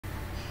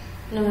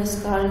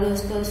नमस्कार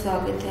दोस्तों,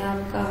 स्वागत है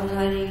आपका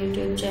हमारे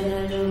YouTube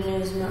चैनल जो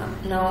न्यूज़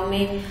नाव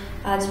में।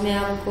 आज मैं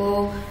आपको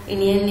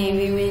इंडियन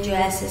नेवी में जो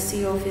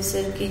एसएससी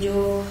ऑफिसर की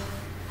जो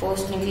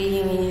पोस्ट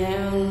निकली हुई है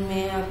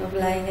उनमें आप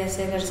अप्लाई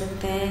कैसे कर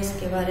सकते हैं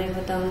इसके बारे में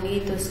बताऊंगी।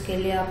 तो उसके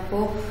लिए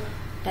आपको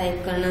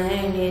टाइप करना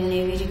है इंडियन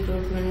नेवी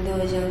रिक्रूटमेंट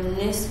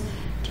 2019।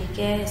 ठीक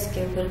है,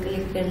 इसके ऊपर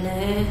क्लिक करना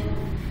है।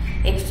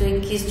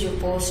 121 जो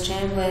पोस्ट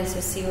हैं वो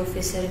एसएससी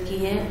ऑफिसर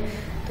की हैं,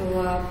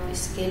 तो आप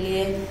इसके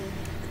लिए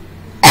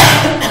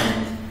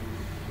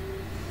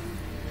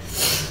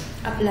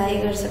अप्लाई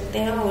कर सकते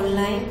हैं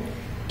ऑनलाइन।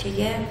 ठीक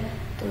है,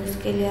 तो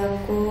उसके लिए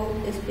आपको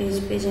इस पेज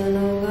पे जाना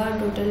होगा।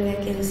 टोटल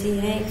वैकेंसी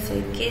है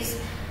 121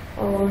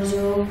 और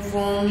जो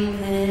फॉर्म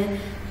है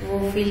वो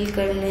फिल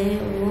करने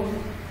वो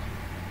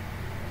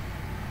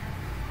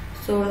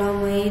 16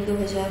 मई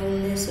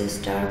 2019 से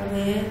स्टार्ट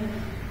हुए हैं।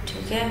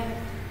 ठीक है,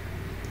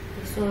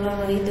 16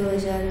 मई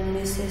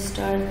 2019 से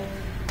स्टार्ट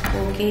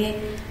होके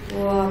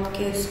वो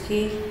आपके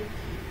उसकी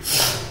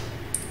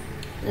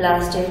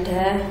लास्ट डेट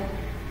है।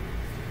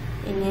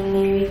 इंडियन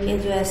नेवी के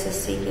जो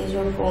एसएससी के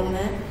जो फॉर्म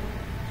है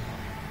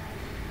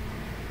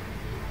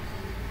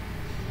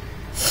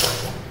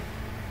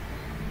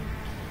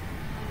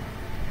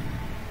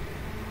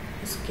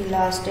उसकी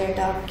लास्ट डेट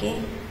आपकी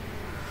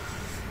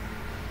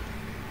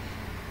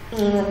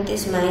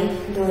 29 मई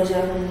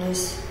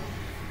 2019।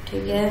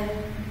 ठीक है,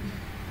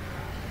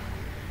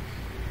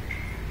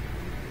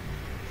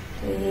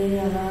 तो ये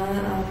यहाँ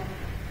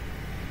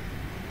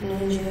आपने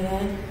जो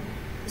है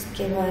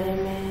इसके बारे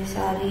में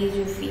सारी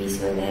जो फीस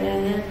वगैरह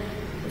है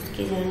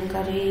उसकी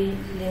जानकारी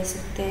ले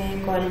सकते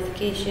हैं।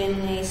 क्वालिफिकेशन,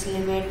 एज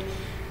लिमिट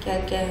क्या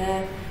क्या है।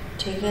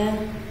 ठीक है,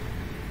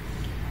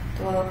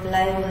 तो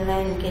अप्लाई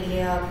ऑनलाइन के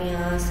लिए आप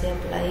यहाँ से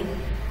अप्लाई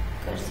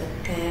कर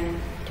सकते हैं।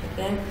 ठीक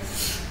है,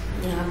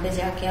 यहाँ पे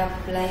जाके आप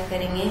अप्लाई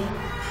करेंगे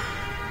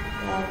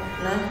तो आप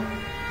अपना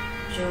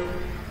जो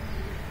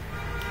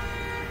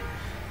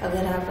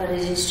अगर आपका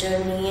रजिस्टर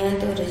नहीं है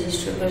तो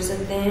रजिस्टर कर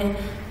सकते हैं,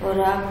 और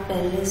आप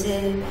पहले से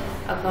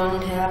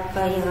अकाउंट है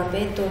आपका यहाँ पे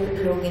तो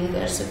लॉगिन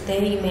कर सकते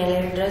हैं ईमेल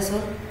एड्रेस और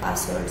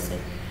पासवर्ड से।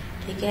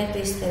 ठीक है, तो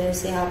इस तरह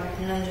से आप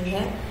अपना जो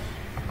है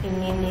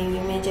इंडियन नेवी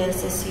में जो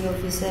एसएससी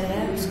ऑफिसर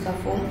है उसका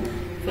फॉर्म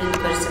फिल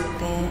कर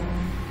सकते हैं।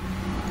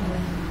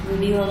 तो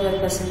वीडियो अगर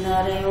पसंद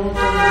आ रहे हो तो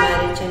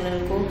हमारे चैनल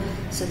को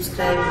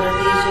सब्सक्राइब कर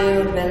दीजिए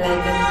और बेल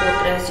आइकन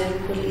को प्रेस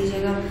जरूर कर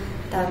लीजिएगा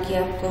ताकि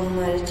आपको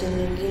हमारे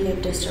चैनल की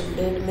लेटेस्ट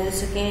अपडेट मिल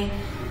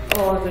सकें।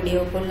 और वीडियो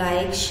को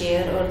लाइक,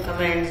 शेयर और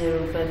कमेंट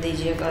ज़रूर कर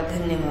दीजिएगा।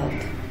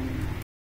 धन्यवाद।